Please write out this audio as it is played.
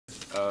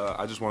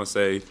I just want to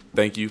say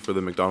thank you for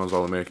the McDonald's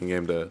All-American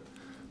game to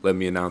let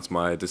me announce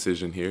my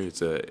decision here.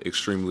 It's an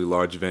extremely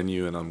large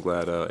venue, and I'm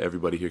glad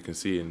everybody here can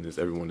see, and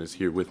everyone is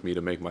here with me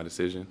to make my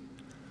decision.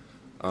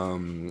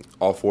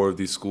 All four of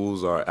these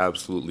schools are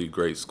absolutely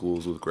great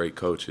schools with great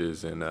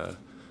coaches, and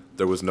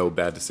there was no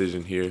bad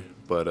decision here.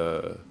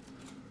 But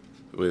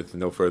with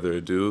no further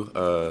ado,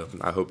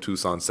 I hope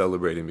Tucson's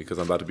celebrating because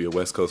I'm about to be a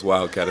West Coast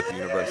Wildcat at the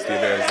University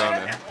of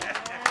Arizona.